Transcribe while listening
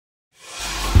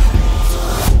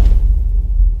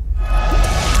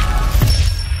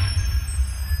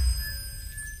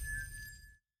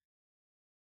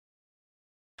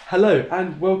Hello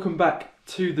and welcome back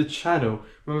to the channel.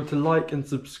 Remember to like and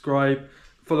subscribe,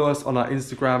 follow us on our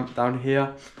Instagram down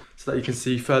here so that you can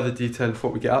see further detail of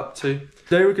what we get up to.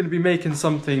 Today we're going to be making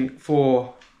something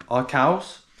for our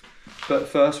cows, but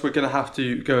first we're going to have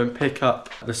to go and pick up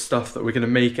the stuff that we're going to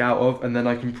make out of, and then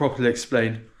I can properly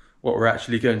explain what we're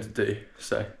actually going to do.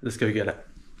 So let's go get it.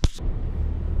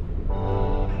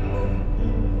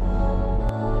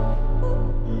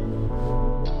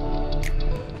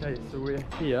 So we're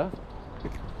here,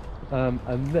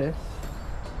 and this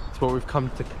is what we've come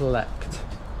to collect.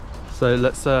 So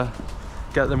let's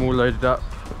get them all loaded up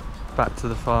back to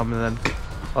the farm, and then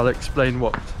I'll explain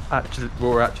what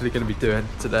we're actually going to be doing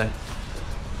today.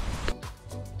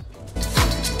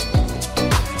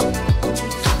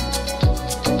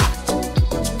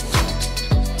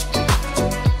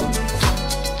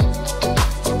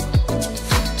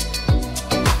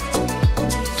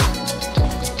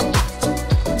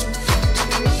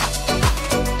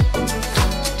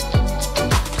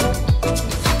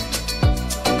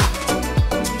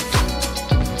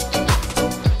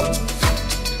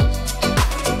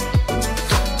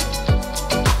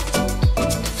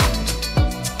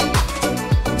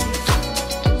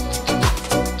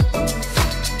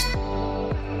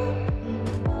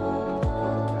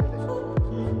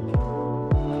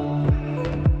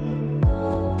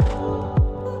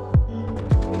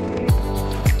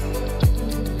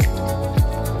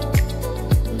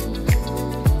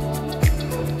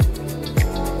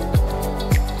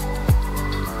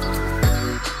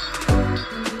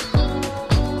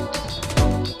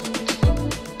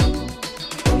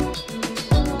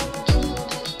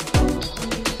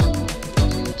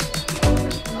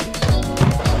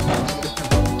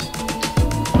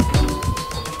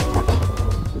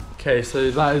 Okay, so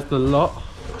that is the lot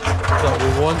that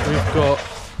we want. We've got,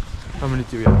 how many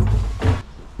do we have?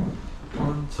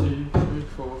 1, 2, 3,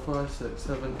 4, 5, 6,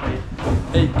 7, 8.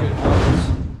 8 good ones.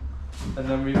 And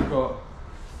then we've got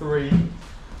 3,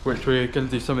 which we're going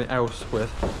to do something else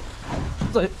with.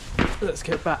 So, let's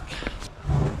get back.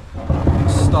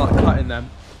 Start cutting them.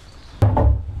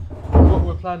 What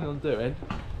we're planning on doing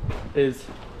is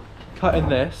cutting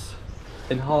this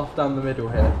in half down the middle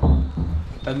here.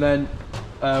 And then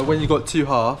when you've got 2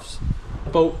 halves,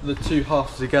 bolt the 2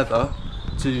 halves together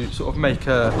to sort of make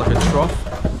like a trough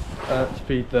to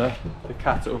feed the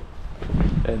cattle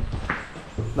in.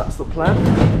 That's the plan.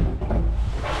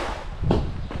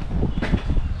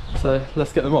 So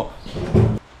let's get them off.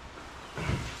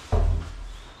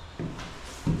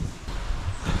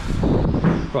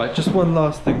 Right, just one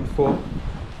last thing before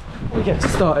we get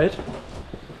started.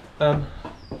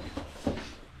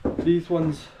 These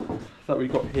ones that we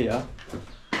got here,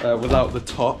 without the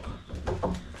top,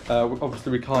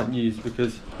 obviously we can't use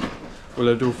because well,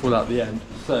 it'll all fall out the end.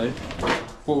 So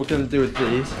what we're going to do with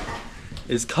these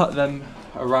is cut them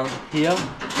around here,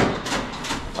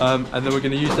 and then we're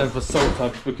going to use them for salt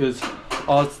tubs, because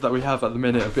ours that we have at the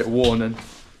minute are a bit worn, and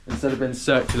instead of being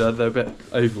circular they're a bit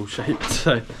oval shaped.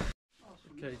 So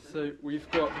okay, so we've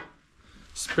got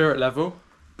spirit level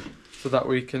so that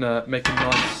we can make a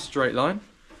nice straight line,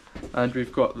 and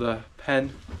we've got the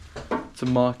pen to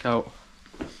mark out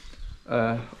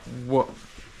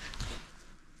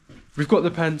we've got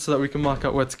the pen so that we can mark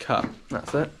out where to cut.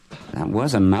 That's it. That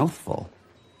was a mouthful.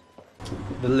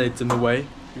 The lid's in the way.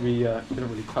 We couldn't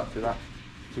really cut through that,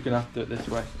 so we're gonna have to do it this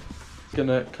way.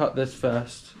 Gonna cut this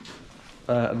first,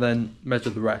 and then measure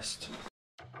the rest.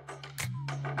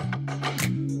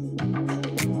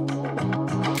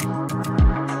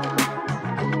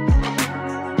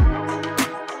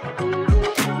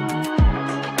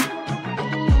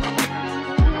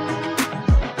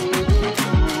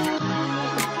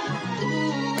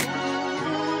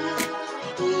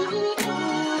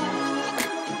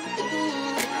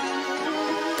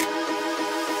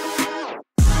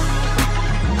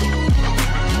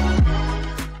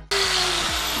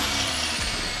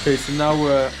 Okay, so now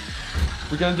we're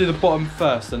going to do the bottom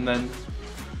first, and then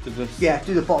do this. Yeah,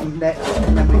 do the bottom next,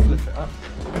 and then we Flip it up.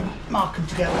 mark them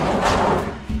together.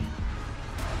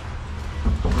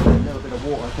 A little bit of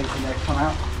water, I think, in there to come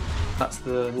out. That's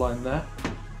the line there.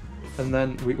 And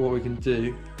then what we can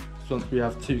do is, once we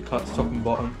have 2 cuts, top and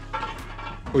bottom,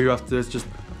 all you have to do is just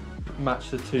match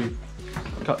the 2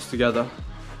 cuts together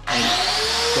and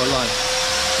got a line.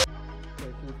 Okay,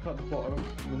 so we've cut the bottom,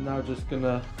 and we're now just going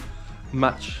to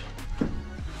match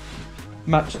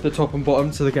the top and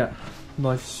bottom so they get a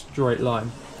nice straight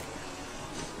line.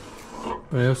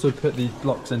 We also put these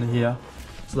blocks in here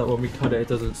so that when we cut it, it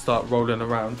doesn't start rolling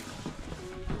around.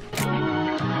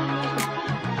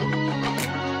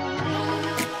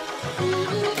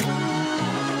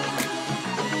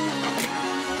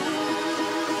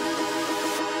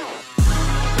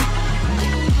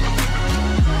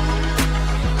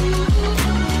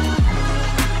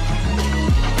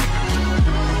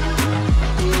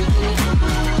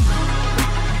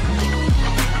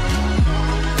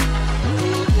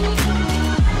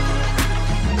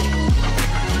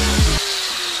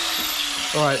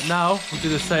 Alright, now we'll do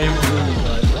the same with all the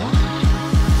guys.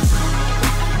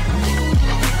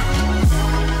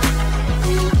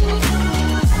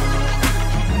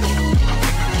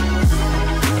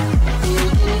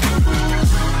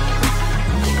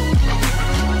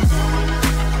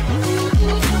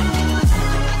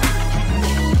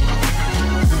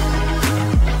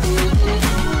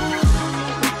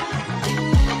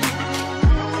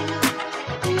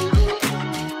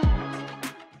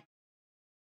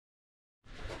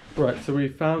 Right, so we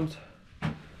found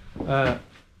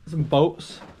some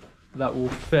bolts that will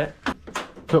fit.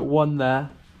 Put one there,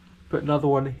 put another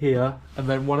one here, and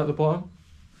then one at the bottom.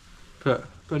 Put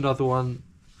another one.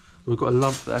 We've got a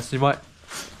lump there, so you might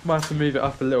have to move it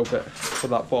up a little bit for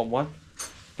that bottom one.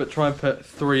 But try and put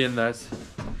 3 in there as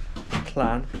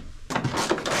plan.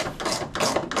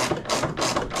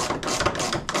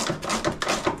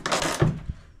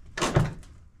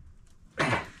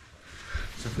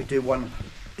 So if we do one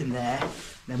in there,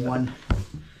 then one.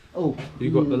 Oh,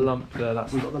 You got the lump there.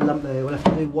 That's we've got the lump there. We'll have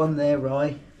to do one there,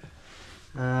 right?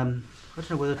 I don't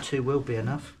know whether 2 will be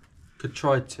enough. could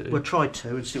try to. We'll try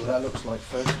 2 and see what that looks like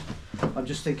first. I'm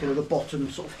just thinking of the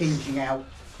bottom sort of hinging out.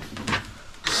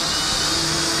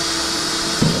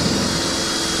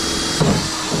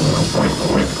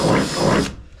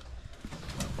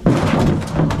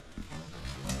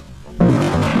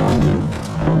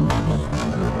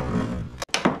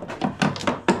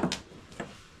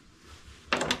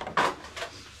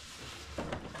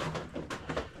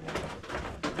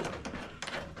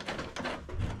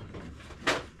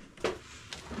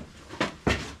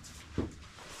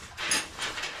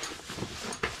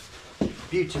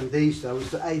 Beauty with these though is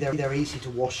that they're easy to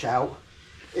wash out.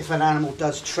 If an animal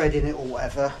does tread in it or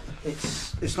whatever,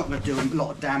 it's not going to do a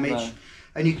lot of damage. No.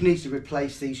 And you can easily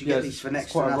replace these. You get these for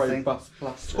next to nothing.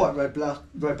 It's quite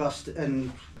robust,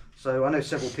 and so I know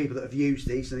several people that have used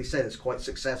these, and they say it's quite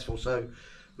successful. So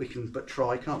we can but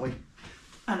try, can't we?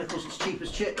 And of course, it's cheap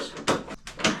as chips.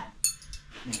 Yeah,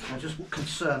 I'm just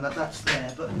concerned that that's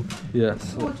there, but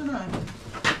yes. Oh, I don't know.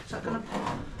 Is that going to?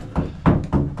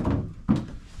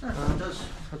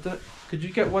 I don't. Could you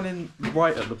get one in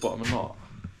right at the bottom or not?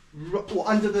 What,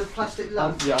 under the plastic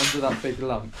lump? Yeah, under that big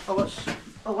lump. Oh,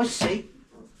 I see.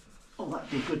 Oh,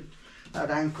 that'd be good.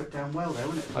 That'd anchor it down well there,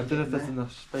 wouldn't it? I don't know if there's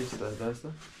enough space there, is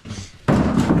there?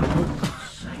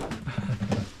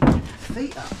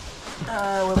 Feet up. Where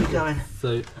are we going?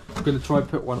 So, I'm going to try and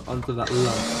put one under that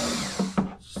lump.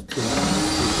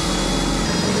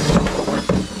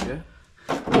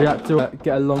 We had to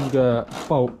get a longer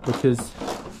bolt because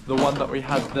the one that we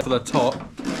had there for the top,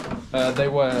 they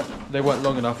weren't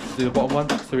long enough to do the bottom one,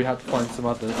 so we had to find some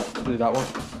others to do that one.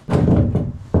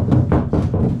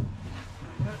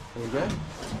 There we go.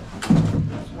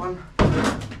 There's one.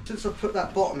 Since I put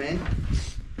that bottom in,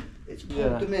 it's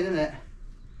pulled them in, isn't it?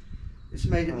 It's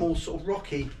made it more sort of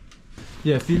rocky.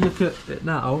 Yeah, if you look at it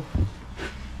now,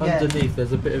 underneath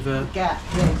there's a bit of a gap.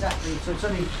 Yeah, exactly. So it's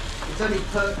only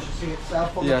purchasing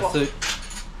itself on the bottom.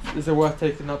 So is it worth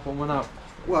taking that one out?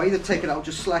 Well, either take it out or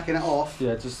just slacking it off.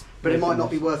 Yeah, just. But it might not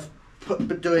be worth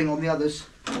doing on the others.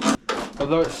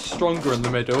 Although it's stronger in the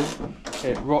middle,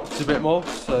 it rocks a bit more.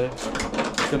 So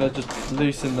I'm gonna just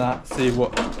loosen that, see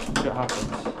what happens.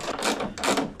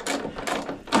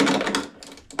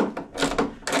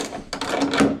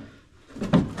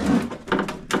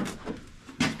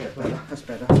 That's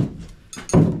better.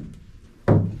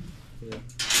 Yeah.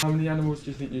 How many animals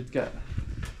do you think you'd get?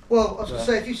 Well, I was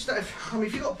going to say,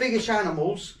 if you've got biggish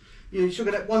animals, you're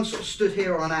going to get one sort of stood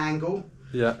here on an angle,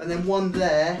 and then one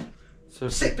there. So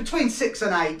between 6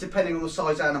 and 8, depending on the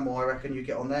size animal, I reckon you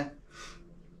get on there.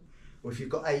 Or if you've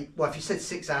got 8, well, if you said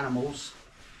 6 animals,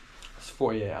 it's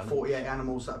 48 animals. 48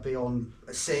 animals, that'd be on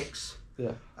a 6.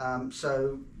 Yeah.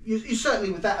 So you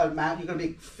certainly with that amount, you're going to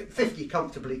be 50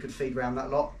 comfortably could feed around that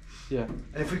lot. Yeah.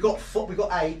 And if we've got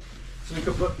 8. So we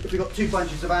could put, if we've got 2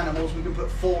 bunches of animals, we can put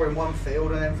 4 in one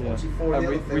field and then 4 in the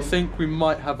other field. We think we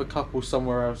might have a couple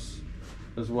somewhere else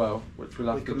as well, which we'll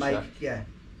have to check. Yeah.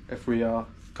 If we are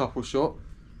a couple short.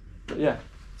 But yeah,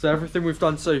 so everything we've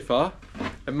done so far,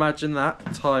 imagine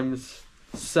that times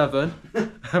 7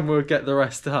 and we'll get the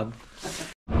rest done.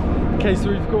 Okay,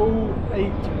 so we've got all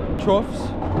 8 troughs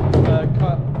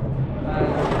cut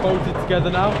and bolted together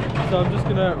now. So I'm just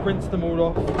going to rinse them all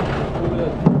off, all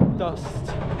the dust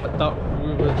that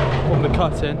we were from the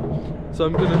cutting. So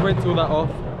I'm going to rinse all that off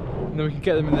and then we can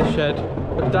get them in the shed.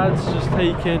 But Dad's just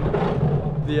taking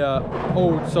the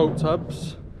old salt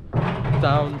tubs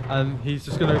down and he's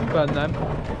just going to burn them.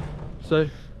 So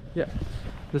yeah,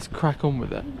 let's crack on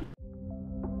with it.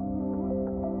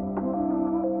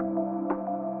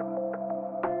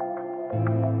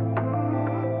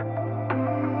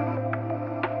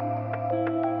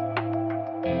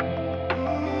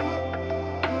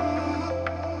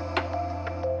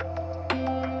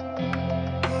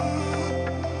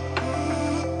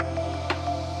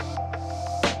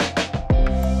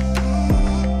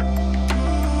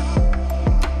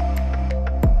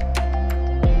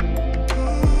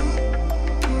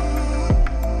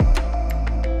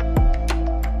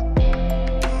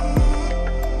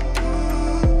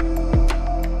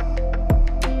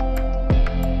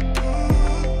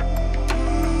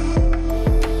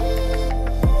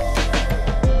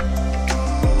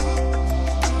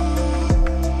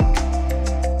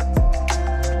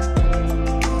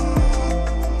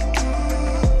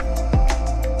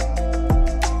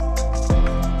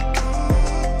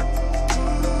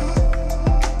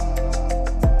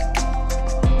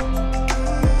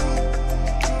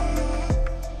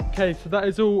 Okay, so that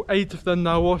is all 8 of them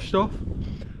now washed off.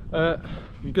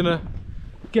 I'm gonna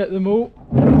get them all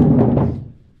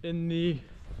in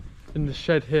the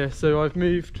shed here. So I've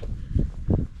moved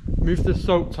the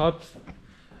salt tubs,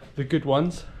 the good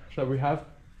ones that we have,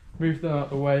 moved them out of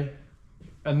the way,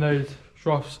 and those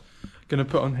troughs gonna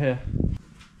put on here.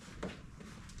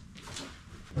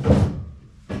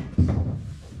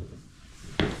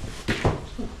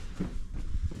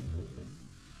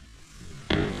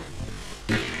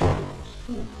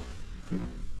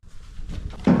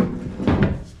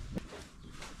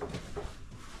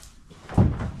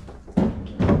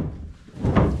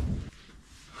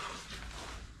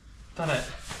 Done it.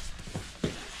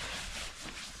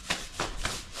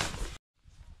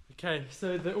 Okay,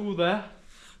 so they're all there.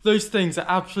 Those things are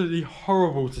absolutely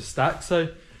horrible to stack, so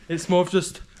it's more of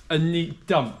just a neat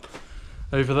dump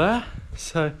over there.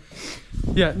 So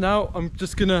yeah, now I'm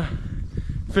just gonna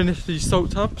finish these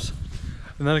salt tubs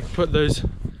and then I can put those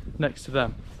next to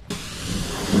them.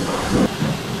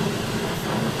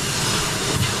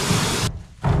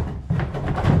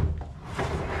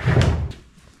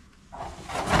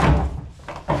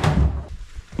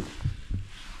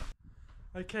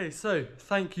 Okay, so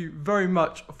thank you very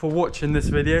much for watching this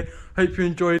video. Hope you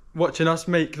enjoyed watching us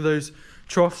make those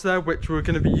troughs there, which we're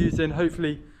going to be using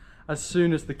hopefully as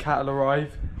soon as the cattle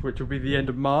arrive, which will be the end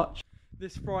of March.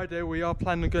 This Friday we are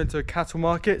planning on going to a cattle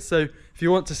market, so if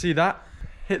you want to see that,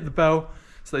 hit the bell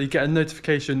so that you get a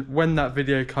notification when that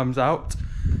video comes out.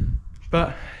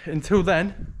 But until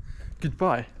then,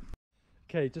 goodbye.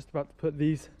 Okay, just about to put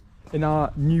these in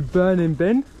our new burning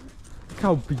bin. Look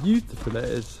how beautiful it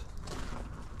is.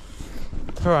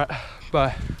 Alright,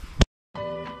 bye.